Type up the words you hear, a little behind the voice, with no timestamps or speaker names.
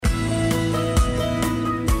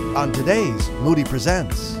on today's Moody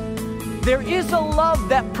Presents. There is a love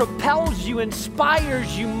that propels you,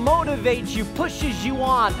 inspires you, motivates you, pushes you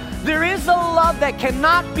on. There is a love that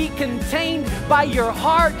cannot be contained by your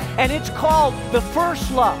heart, and it's called the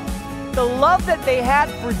first love. The love that they had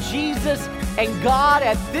for Jesus and God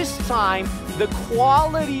at this time, the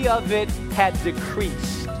quality of it had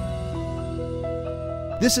decreased.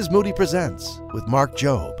 This is Moody Presents with Mark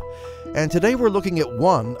Jobe. And today we're looking at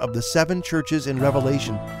one of the 7 churches in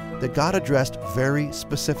Revelation that God addressed very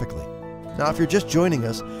specifically. Now, if you're just joining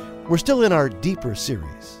us, we're still in our deeper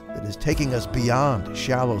series that is taking us beyond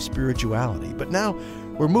shallow spirituality. But now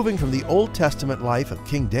we're moving from the Old Testament life of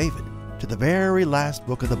King David to the very last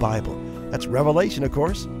book of the Bible. That's Revelation, of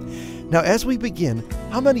course. Now, as we begin,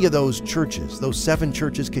 how many of those churches, those 7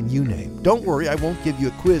 churches, can you name? Don't worry, I won't give you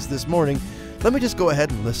a quiz this morning. Let me just go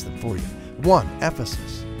ahead and list them for you. 1,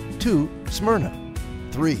 Ephesus. 2, Smyrna.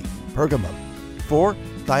 3, Pergamum. 4,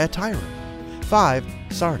 Thyatira. 5,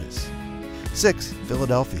 Sardis. 6,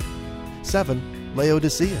 Philadelphia. 7,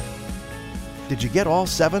 Laodicea. Did you get all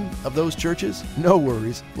 7 of those churches? No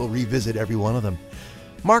worries, we'll revisit every one of them.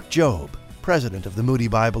 Mark Jobe, president of the Moody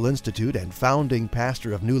Bible Institute and founding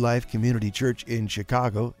pastor of New Life Community Church in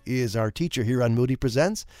Chicago, is our teacher here on Moody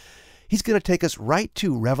Presents. He's going to take us right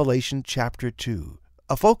to Revelation chapter 2,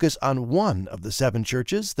 a focus on one of the 7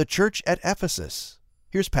 churches, the church at Ephesus.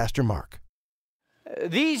 Here's Pastor Mark.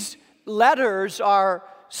 These letters are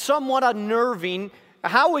somewhat unnerving.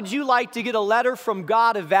 How would you like to get a letter from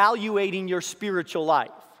God evaluating your spiritual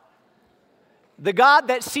life? The God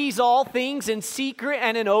that sees all things in secret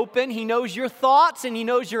and in open. He knows your thoughts and He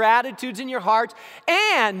knows your attitudes and your hearts.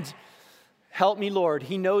 And, help me Lord,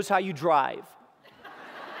 He knows how you drive.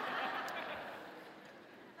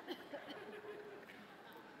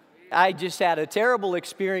 I just had a terrible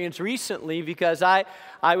experience recently because I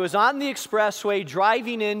was on the expressway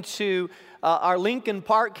driving into our Lincoln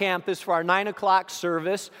Park campus for our 9 o'clock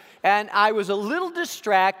service, and I was a little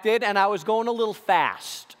distracted and I was going a little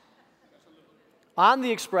fast on the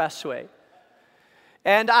expressway.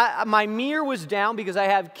 And my mirror was down because I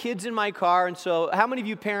have kids in my car, and so how many of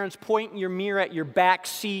you parents point your mirror at your back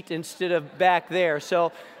seat instead of back there?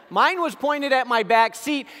 So mine was pointed at my back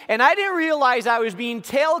seat, and I didn't realize I was being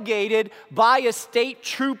tailgated by a state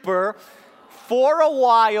trooper for a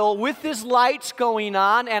while with his lights going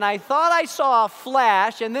on, and I thought I saw a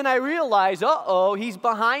flash, and then I realized, uh-oh, he's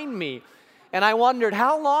behind me. And I wondered,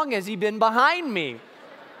 how long has he been behind me?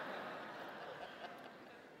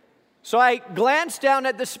 So I glanced down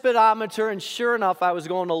at the speedometer, and sure enough, I was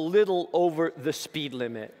going a little over the speed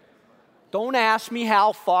limit. Don't ask me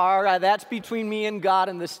how far. That's between me and God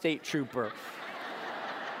and the state trooper.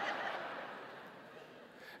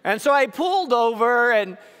 And so I pulled over,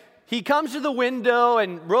 and he comes to the window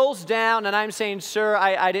and rolls down, and I'm saying, sir,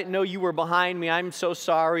 I didn't know you were behind me. I'm so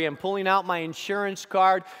sorry. I'm pulling out my insurance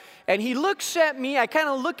card. And he looks at me. I kind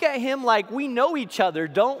of look at him like, we know each other,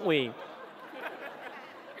 don't we?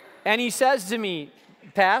 And he says to me,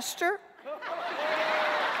 Pastor?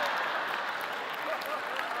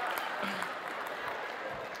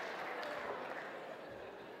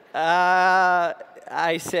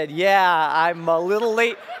 I said, yeah, I'm a little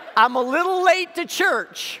late. I'm a little late to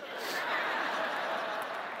church.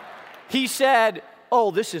 He said,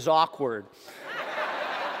 oh, this is awkward.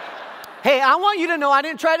 Hey, I want you to know I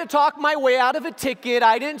didn't try to talk my way out of a ticket.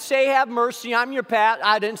 I didn't say, have mercy, I'm your pat.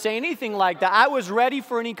 I didn't say anything like that. I was ready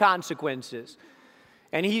for any consequences.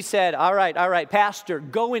 And he said, all right, Pastor,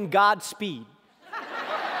 go in God's speed.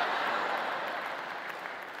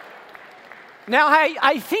 Now,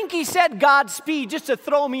 I think he said Godspeed just to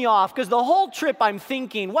throw me off, because the whole trip I'm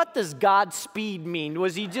thinking, what does Godspeed mean?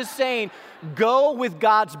 Was he just saying, go with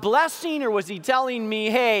God's blessing, or was he telling me,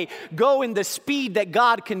 hey, go in the speed that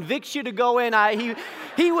God convicts you to go in?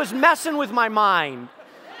 He was messing with my mind.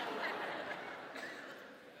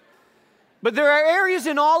 But there are areas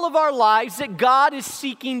in all of our lives that God is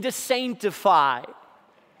seeking to sanctify.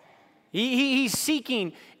 He's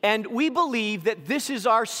seeking, and we believe that this is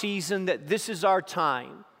our season, that this is our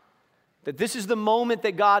time, that this is the moment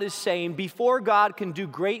that God is saying, before God can do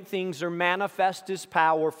great things or manifest His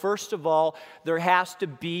power, first of all, there has to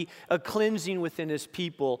be a cleansing within His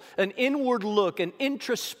people, an inward look, an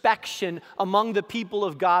introspection among the people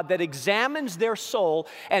of God that examines their soul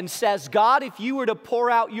and says, God, if you were to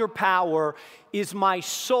pour out your power, is my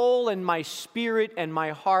soul and my spirit and my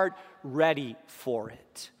heart ready for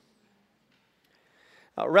it?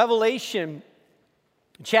 Revelation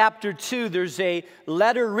chapter 2, there's a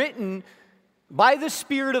letter written by the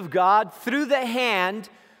Spirit of God through the hand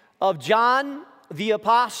of John the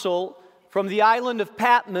Apostle from the island of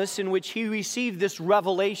Patmos, in which he received this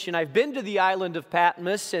revelation. I've been to the island of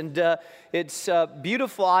Patmos, and it's a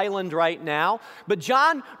beautiful island right now. But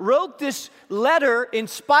John wrote this letter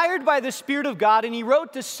inspired by the Spirit of God, and he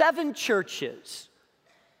wrote to 7 churches.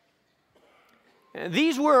 And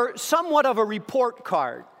these were somewhat of a report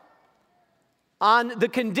card on the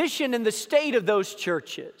condition and the state of those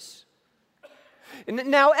churches. And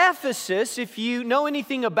now Ephesus, if you know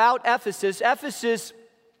anything about Ephesus,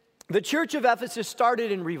 the church of Ephesus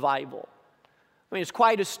started in revival. I mean, it's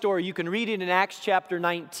quite a story. You can read it in Acts chapter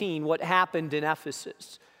 19, what happened in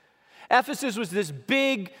Ephesus. Ephesus was this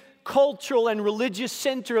big cultural and religious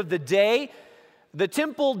center of the day. The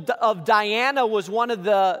temple of Diana was one of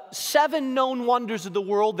the 7 known wonders of the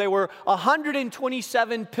world. There were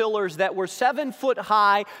 127 pillars that were 7 foot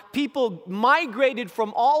high. People migrated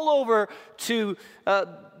from all over to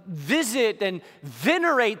visit and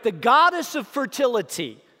venerate the goddess of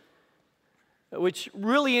fertility, which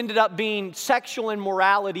really ended up being sexual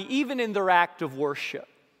immorality, even in their act of worship.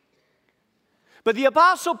 But the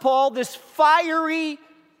Apostle Paul, this fiery,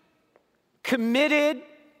 committed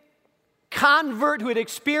convert who had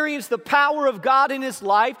experienced the power of God in his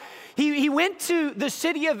life, he went to the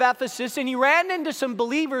city of Ephesus and he ran into some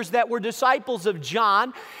believers that were disciples of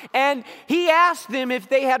John, and he asked them if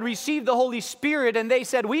they had received the Holy Spirit, and they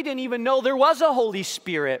said, "We didn't even know there was a Holy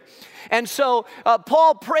Spirit." And so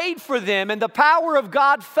Paul prayed for them, and the power of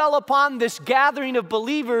God fell upon this gathering of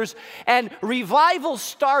believers, and revival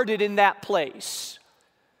started in that place.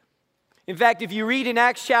 In fact, if you read in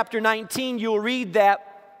Acts chapter 19, you'll read that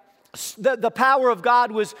the power of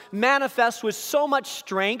God was manifest with so much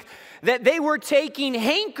strength that they were taking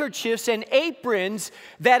handkerchiefs and aprons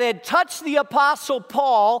that had touched the Apostle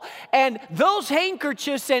Paul, and those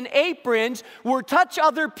handkerchiefs and aprons were touch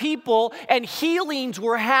other people, and healings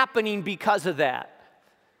were happening because of that.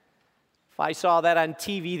 If I saw that on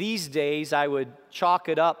TV these days, I would chalk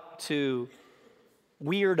it up to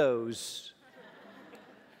weirdos.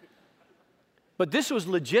 But this was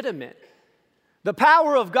legitimate. The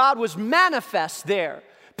power of God was manifest there.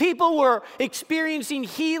 People were experiencing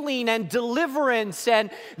healing and deliverance, and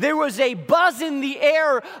there was a buzz in the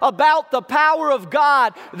air about the power of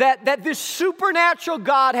God, that this supernatural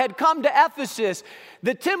God had come to Ephesus.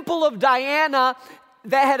 The temple of Diana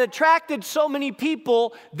that had attracted so many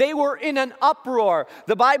people, they were in an uproar.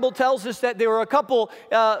 The Bible tells us that there were a couple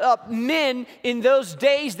men in those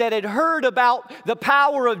days that had heard about the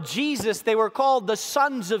power of Jesus. They were called the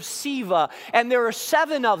sons of Sceva, and there were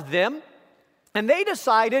 7 of them. And they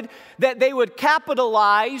decided that they would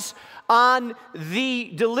capitalize on the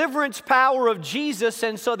deliverance power of Jesus,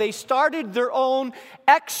 and so they started their own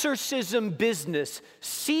exorcism business,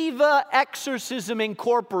 Sceva Exorcism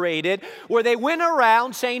Incorporated, where they went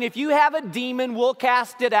around saying, if you have a demon, we'll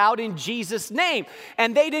cast it out in Jesus' name.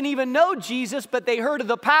 And they didn't even know Jesus, but they heard of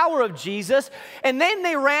the power of Jesus, and then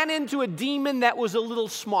they ran into a demon that was a little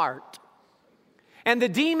smart. And the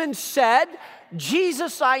demon said,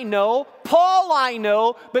 Jesus I know, Paul I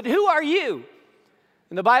know, but who are you?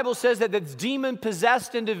 And the Bible says that this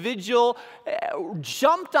demon-possessed individual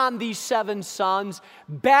jumped on these 7 sons,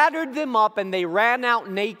 battered them up, and they ran out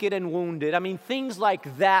naked and wounded. I mean, things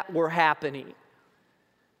like that were happening.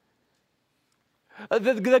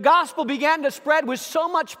 The gospel began to spread with so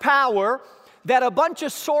much power that a bunch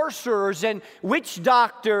of sorcerers and witch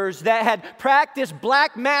doctors that had practiced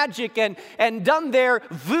black magic and done their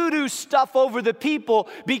voodoo stuff over the people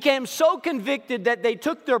became so convicted that they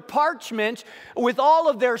took their parchment with all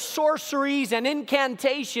of their sorceries and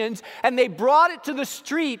incantations, and they brought it to the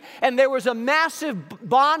street, and there was a massive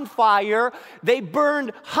bonfire. They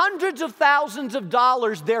burned hundreds of thousands of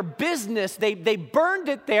dollars, their business. They burned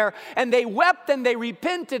it there, and they wept and they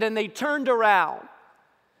repented and they turned around.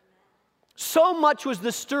 So much was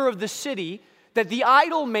the stir of the city that the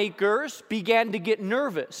idol makers began to get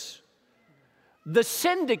nervous. The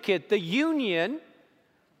syndicate, the union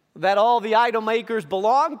that all the idol makers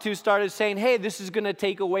belonged to, started saying, hey, this is going to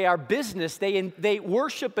take away our business. They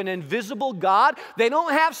worship an invisible God. They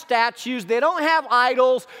don't have statues. They don't have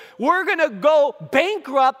idols. We're going to go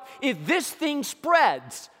bankrupt if this thing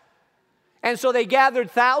spreads. And so they gathered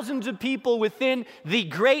thousands of people within the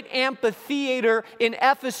great amphitheater in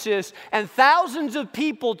Ephesus, and thousands of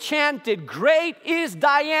people chanted, "Great is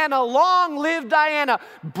Diana, long live Diana,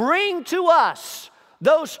 bring to us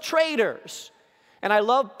those traitors." And I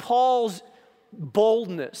love Paul's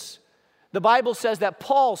boldness. The Bible says that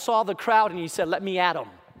Paul saw the crowd and he said, let me at them.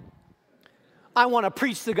 I want to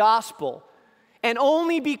preach the gospel. And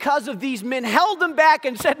only because of these men held them back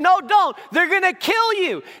and said, no, don't. They're going to kill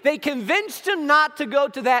you. They convinced him not to go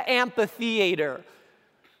to that amphitheater.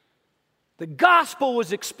 The gospel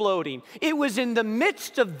was exploding. It was in the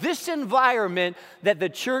midst of this environment that the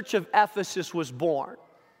church of Ephesus was born.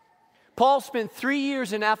 Paul spent 3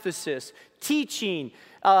 years in Ephesus teaching,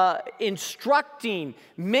 instructing,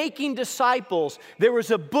 making disciples. There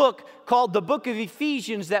was a book called the Book of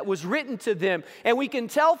Ephesians that was written to them. And we can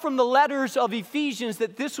tell from the letters of Ephesians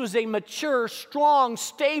that this was a mature, strong,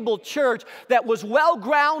 stable church that was well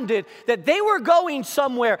grounded, that they were going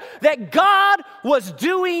somewhere, that God was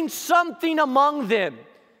doing something among them.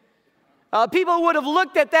 People would have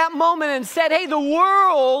looked at that moment and said, hey, the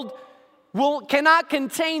world cannot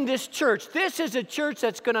contain this church. This is a church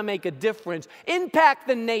that's going to make a difference, impact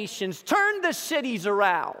the nations, turn the cities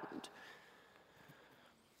around.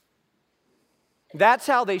 That's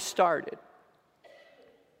how they started.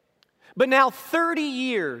 But now 30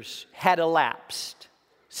 years had elapsed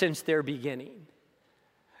since their beginning.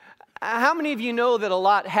 How many of you know that a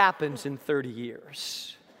lot happens in 30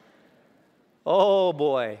 years? Oh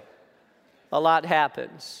boy, a lot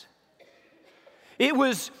happens. It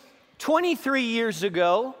was 23 years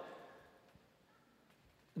ago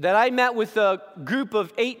that I met with a group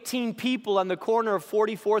of 18 people on the corner of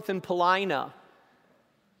 44th and Paulina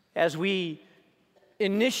as we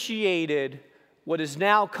initiated what has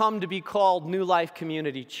now come to be called New Life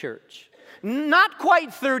Community Church. Not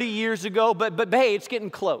quite 30 years ago, but hey, it's getting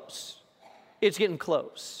close. It's getting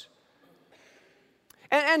close.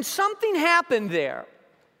 And something happened there.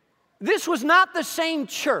 This was not the same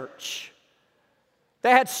church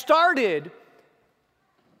that had started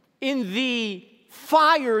in the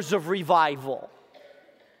fires of revival.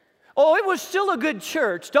 Oh, it was still a good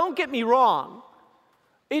church, don't get me wrong.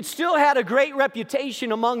 It still had a great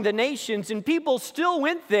reputation among the nations, and people still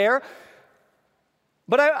went there.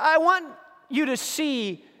 But I want you to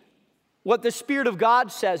see what the Spirit of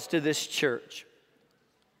God says to this church.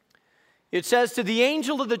 It says, to the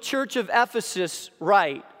angel of the church of Ephesus,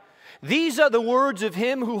 write, these are the words of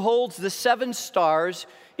him who holds the 7 stars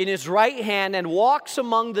in his right hand and walks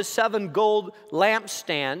among the 7 gold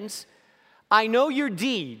lampstands. I know your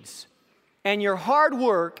deeds and your hard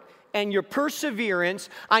work and your perseverance.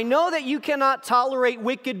 I know that you cannot tolerate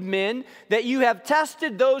wicked men, that you have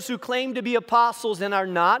tested those who claim to be apostles and are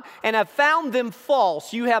not, and have found them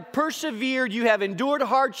false. You have persevered, you have endured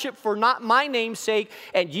hardship for not my name's sake,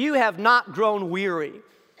 and you have not grown weary.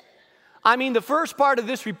 I mean, the first part of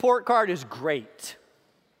this report card is great.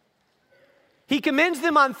 He commends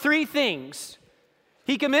them on 3 things.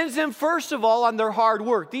 He commends them, first of all, on their hard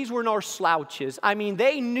work. These were no slouches. I mean,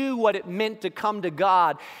 they knew what it meant to come to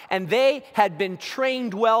God, and they had been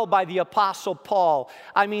trained well by the Apostle Paul.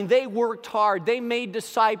 I mean, they worked hard. They made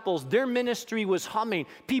disciples. Their ministry was humming.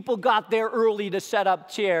 People got there early to set up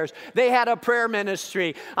chairs. They had a prayer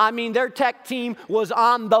ministry. I mean, their tech team was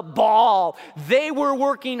on the ball. They were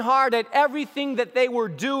working hard at everything that they were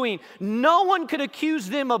doing. No one could accuse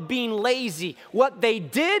them of being lazy. What they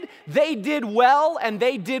did well, and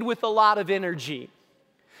they did with a lot of energy.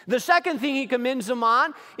 The second thing he commends them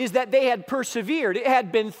on is that they had persevered. It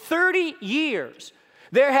had been 30 years.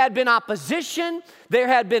 There had been opposition, there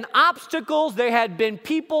had been obstacles, there had been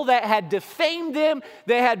people that had defamed them,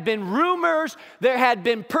 there had been rumors, there had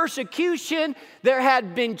been persecution, there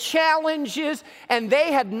had been challenges, and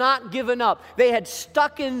they had not given up. They had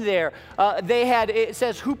stuck in there. It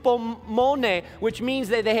says hupomone, which means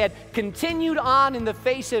that they had continued on in the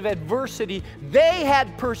face of adversity. They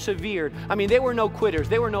had persevered. I mean, they were no quitters,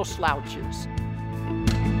 they were no slouches.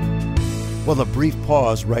 Well, a brief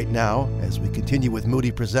pause right now as we continue with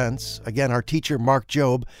Moody Presents. Again, our teacher, Mark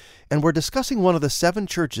Jobe, and we're discussing one of the 7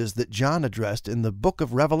 churches that John addressed in the book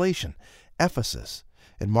of Revelation, Ephesus.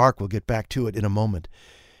 And Mark will get back to it in a moment.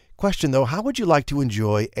 Question, though, how would you like to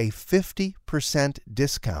enjoy a 50%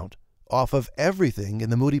 discount off of everything in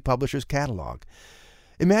the Moody Publishers catalog?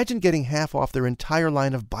 Imagine getting half off their entire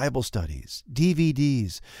line of Bible studies,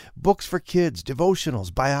 DVDs, books for kids,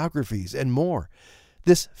 devotionals, biographies, and more.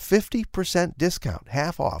 This 50% discount,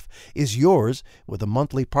 half off, is yours with a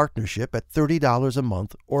monthly partnership at $30 a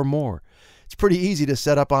month or more. It's pretty easy to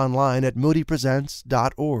set up online at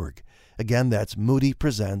moodypresents.org. Again, that's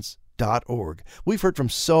moodypresents.org. We've heard from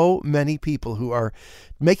so many people who are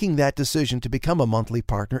making that decision to become a monthly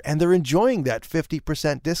partner, and they're enjoying that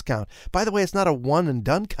 50% discount. By the way, it's not a one and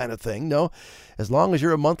done kind of thing. No, as long as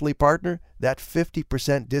you're a monthly partner, that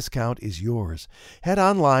 50% discount is yours. Head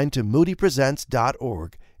online to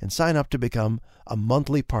moodypresents.org and sign up to become a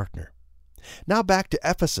monthly partner. Now back to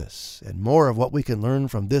Ephesus and more of what we can learn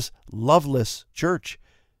from this loveless church.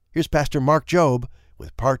 Here's Pastor Mark Jobe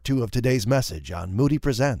with part 2 of today's message on Moody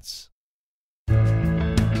Presents.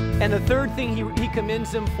 And the third thing he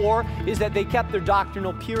commends them for is that they kept their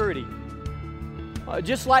doctrinal purity.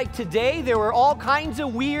 Just like today, there were all kinds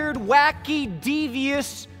of weird, wacky,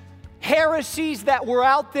 devious heresies that were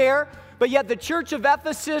out there. But yet the church of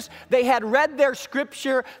Ephesus, they had read their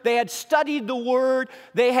scripture, they had studied the word,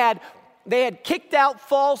 they had kicked out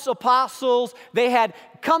false apostles, they had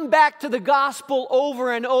come back to the gospel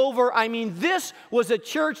over and over. I mean, this was a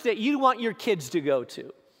church that you want your kids to go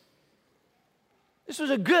to. This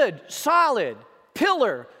was a good, solid,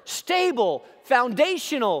 pillar, stable,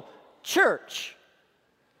 foundational church.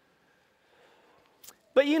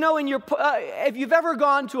 But you know, if you've ever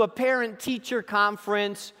gone to a parent-teacher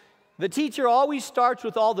conference, the teacher always starts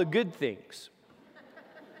with all the good things.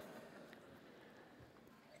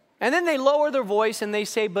 And then they lower their voice and they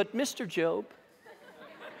say, "But Mr. Job,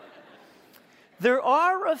 there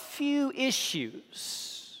are a few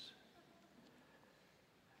issues."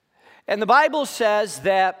 And the Bible says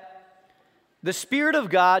that the Spirit of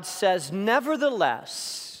God says,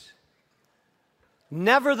 nevertheless,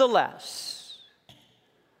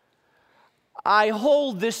 I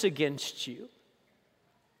hold this against you.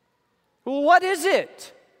 Well, what is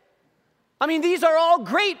it? I mean, these are all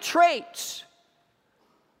great traits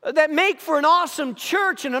that make for an awesome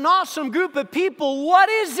church and an awesome group of people. What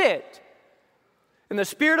is it? And the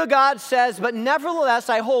Spirit of God says, but nevertheless,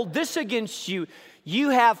 I hold this against you. You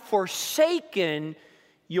have forsaken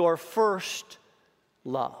your first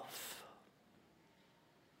love.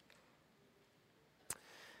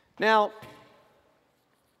 Now,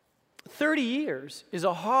 30 years is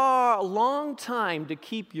a long time to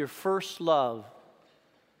keep your first love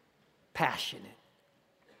passionate.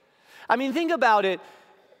 I mean, think about it.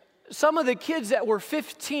 Some of the kids that were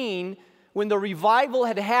 15 when the revival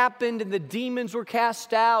had happened and the demons were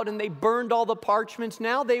cast out and they burned all the parchments,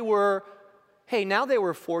 now they were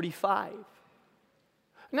 45.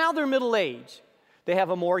 Now they're middle-aged. They have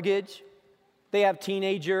a mortgage. They have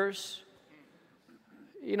teenagers.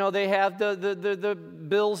 You know, they have the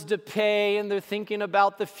bills to pay, and they're thinking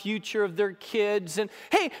about the future of their kids. And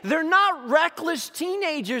hey, they're not reckless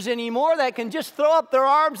teenagers anymore that can just throw up their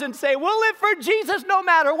arms and say, we'll live for Jesus no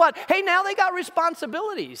matter what. Hey, now they got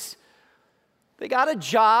responsibilities. They got a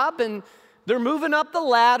job, and they're moving up the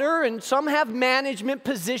ladder, and some have management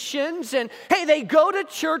positions. And hey, they go to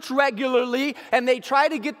church regularly, and they try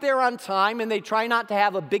to get there on time, and they try not to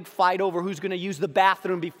have a big fight over who's going to use the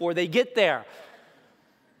bathroom before they get there.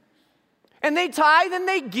 And they tithe and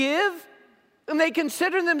they give, and they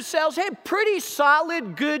consider themselves, hey, pretty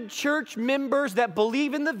solid, good church members that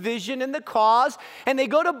believe in the vision and the cause, and they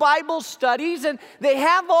go to Bible studies, and they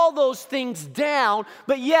have all those things down.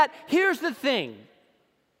 But yet, here's the thing.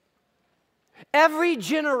 Every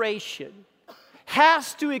generation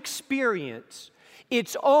has to experience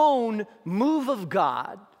its own move of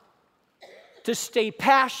God to stay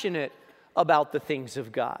passionate about the things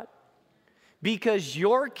of God. Because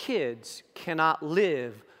your kids cannot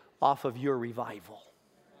live off of your revival.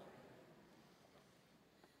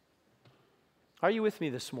 Are you with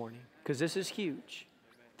me this morning? Because this is huge.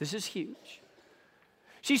 This is huge.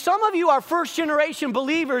 See, some of you are first generation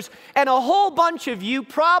believers, and a whole bunch of you,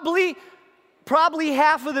 probably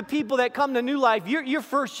half of the people that come to New Life, you're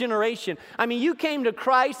first generation. I mean, you came to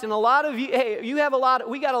Christ, and a lot of you, hey, we got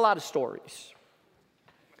a lot of stories.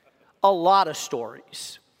 A lot of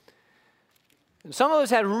stories. And some of us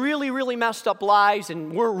had really, really messed up lives,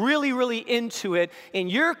 and we're really, really into it,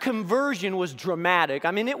 and your conversion was dramatic. I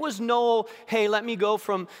mean, it was no, hey, let me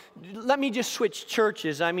just switch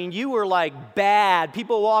churches. I mean, you were like bad.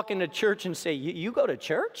 People walk into church and say, you go to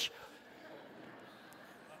church?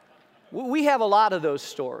 We have a lot of those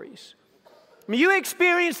stories. I mean, you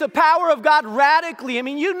experienced the power of God radically. I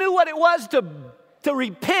mean, you knew what it was to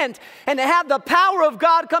repent and to have the power of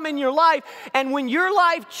God come in your life. And when your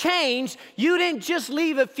life changed, you didn't just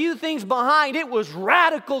leave a few things behind. It was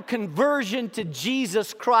radical conversion to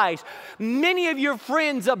Jesus Christ. Many of your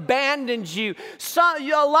friends abandoned you.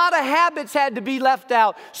 A lot of habits had to be left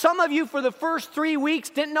out. Some of you for the first 3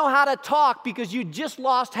 weeks didn't know how to talk because you just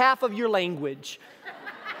lost half of your language.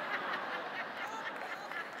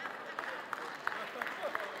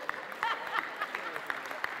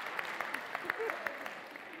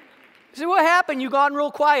 So what happened? You gone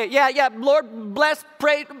real quiet. Yeah, Lord bless,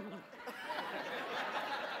 pray.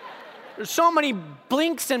 There's so many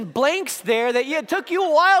blinks and blanks there that it took you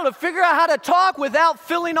a while to figure out how to talk without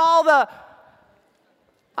filling all the...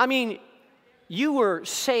 I mean, you were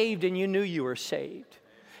saved and you knew you were saved.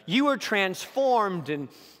 you were transformed and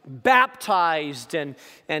baptized and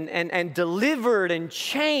delivered and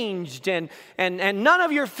changed, and none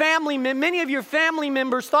of your many of your family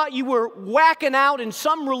members thought you were whacking out in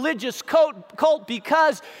some religious cult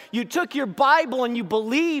because you took your Bible and you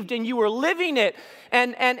believed and you were living it.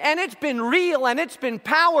 And it's been real, and it's been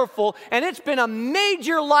powerful, and it's been a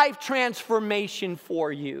major life transformation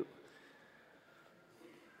for you.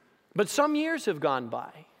 But some years have gone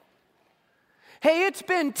by. Hey, it's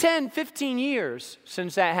been 10, 15 years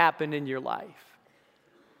since that happened in your life.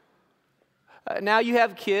 Now you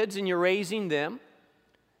have kids and you're raising them.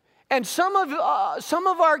 And some of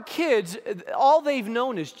our kids, all they've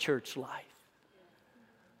known is church life.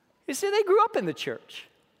 You see, they grew up in the church.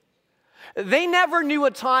 They never knew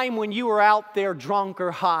a time when you were out there drunk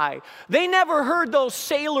or high. They never heard those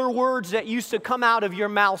sailor words that used to come out of your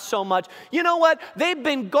mouth so much. You know what? They've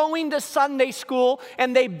been going to Sunday school,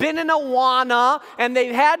 and they've been in Awana, and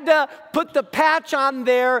they've had to put the patch on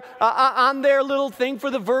their little thing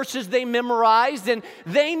for the verses they memorized, and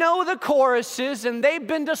they know the choruses, and they've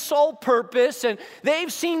been to Soul Purpose, and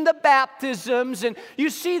they've seen the baptisms, and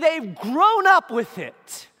you see, they've grown up with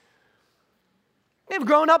it. They've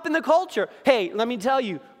grown up in the culture. Hey, let me tell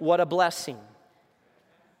you, what a blessing.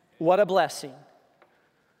 What a blessing.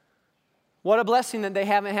 What a blessing that they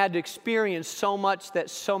haven't had to experience so much that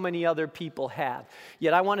so many other people have.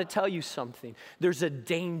 Yet I want to tell you something. There's a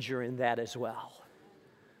danger in that as well.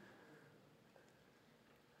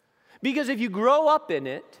 Because if you grow up in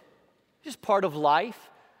it, it's just part of life.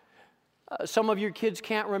 Some of your kids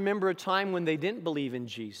can't remember a time when they didn't believe in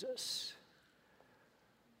Jesus.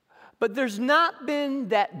 But there's not been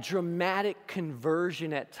that dramatic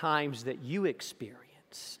conversion at times that you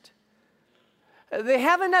experienced. They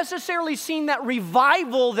haven't necessarily seen that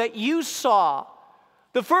revival that you saw,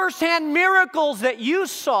 the firsthand miracles that you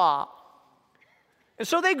saw. And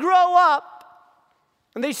so they grow up,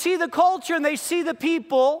 and they see the culture, and they see the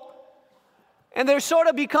people, and they sort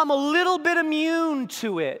of become a little bit immune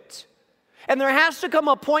to it. And there has to come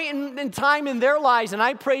a point in time in their lives, and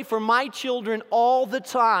I pray for my children all the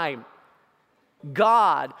time.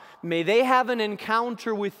 God, may they have an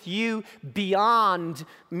encounter with you beyond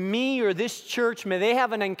me or this church. May they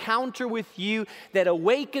have an encounter with you that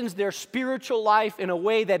awakens their spiritual life in a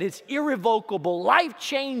way that is irrevocable,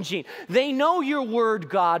 life-changing. They know your word,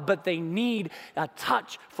 God, but they need a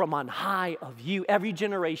touch from on high of you. Every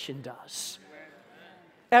generation does.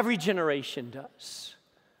 Every generation does.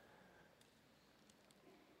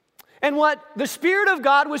 And what the Spirit of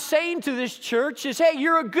God was saying to this church is, hey,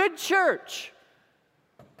 you're a good church.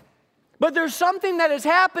 But there's something that has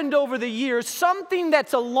happened over the years, something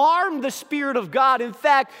that's alarmed the Spirit of God. In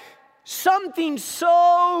fact, something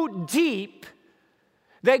so deep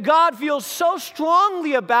that God feels so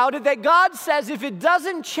strongly about it that God says, if it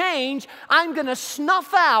doesn't change, I'm going to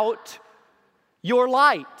snuff out your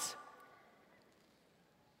light.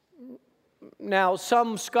 Now,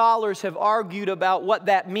 some scholars have argued about what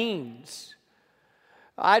that means.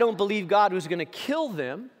 I don't believe God was going to kill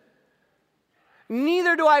them.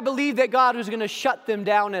 Neither do I believe that God was going to shut them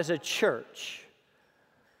down as a church.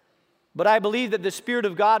 But I believe that the Spirit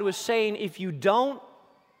of God was saying, if you don't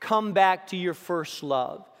come back to your first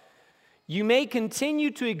love, you may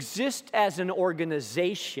continue to exist as an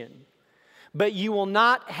organization, but you will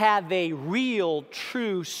not have a real,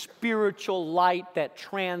 true spiritual light that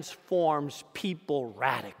transforms people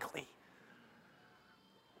radically.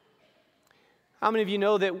 How many of you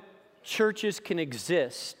know that churches can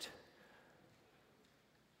exist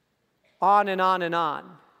on and on and on,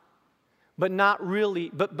 but not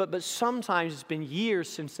really, but sometimes it's been years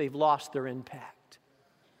since they've lost their impact.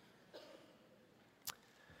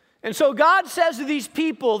 And so God says to these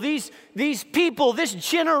people, these people, this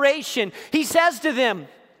generation, He says to them,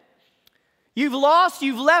 you've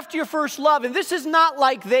left your first love. And this is not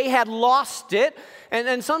like they had lost it.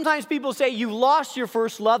 And sometimes people say you've lost your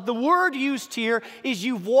first love. The word used here is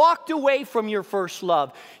you've walked away from your first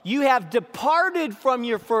love. You have departed from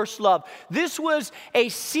your first love. This was a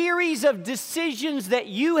series of decisions that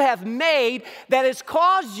you have made that has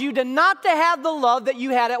caused you to not to have the love that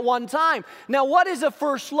you had at one time. Now, what is a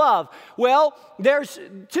first love? Well, there's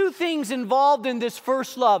two things involved in this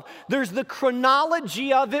first love. There's the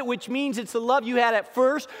chronology of it, which means it's the love you had at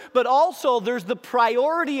first, but also there's the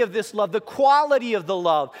priority of this love, the quality of the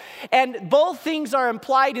love. And both things are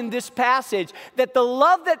implied in this passage, that the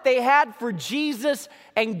love that they had for Jesus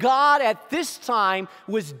and God at this time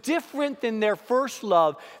was different than their first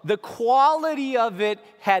love. The quality of it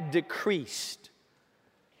had decreased.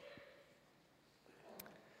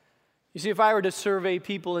 You see, if I were to survey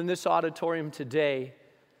people in this auditorium today,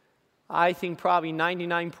 I think probably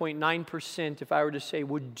 99.9%, if I were to say,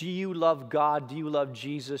 well, do you love God? Do you love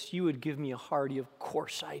Jesus? You would give me a hearty, of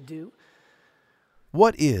course I do.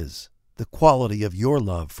 What is the quality of your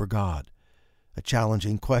love for God? A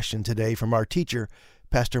challenging question today from our teacher,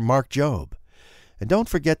 Pastor Mark Jobe. And don't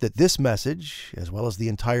forget that this message, as well as the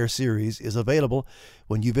entire series, is available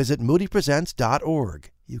when you visit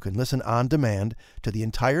moodypresents.org. You can listen on demand to the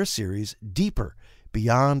entire series, Deeper,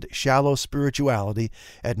 Beyond Shallow Spirituality,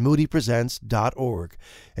 at moodypresents.org.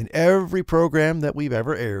 And every program that we've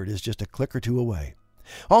ever aired is just a click or two away.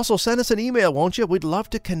 Also, send us an email, won't you? We'd love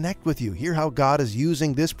to connect with you, hear how God is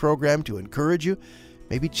using this program to encourage you,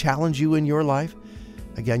 maybe challenge you in your life.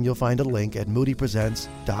 Again, you'll find a link at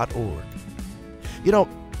moodypresents.org. You know,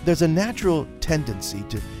 there's a natural tendency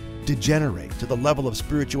to degenerate to the level of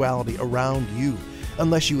spirituality around you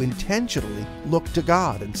unless you intentionally look to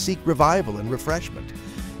God and seek revival and refreshment.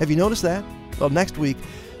 Have you noticed that? Well, next week,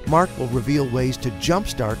 Mark will reveal ways to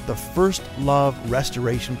jumpstart the first love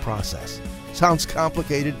restoration process. Sounds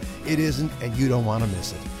complicated. It isn't, and you don't want to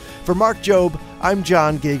miss it. For Mark Jobe, I'm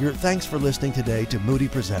John Gager. Thanks for listening today to Moody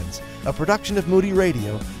Presents, a production of Moody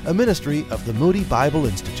Radio, a ministry of the Moody Bible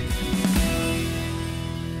Institute.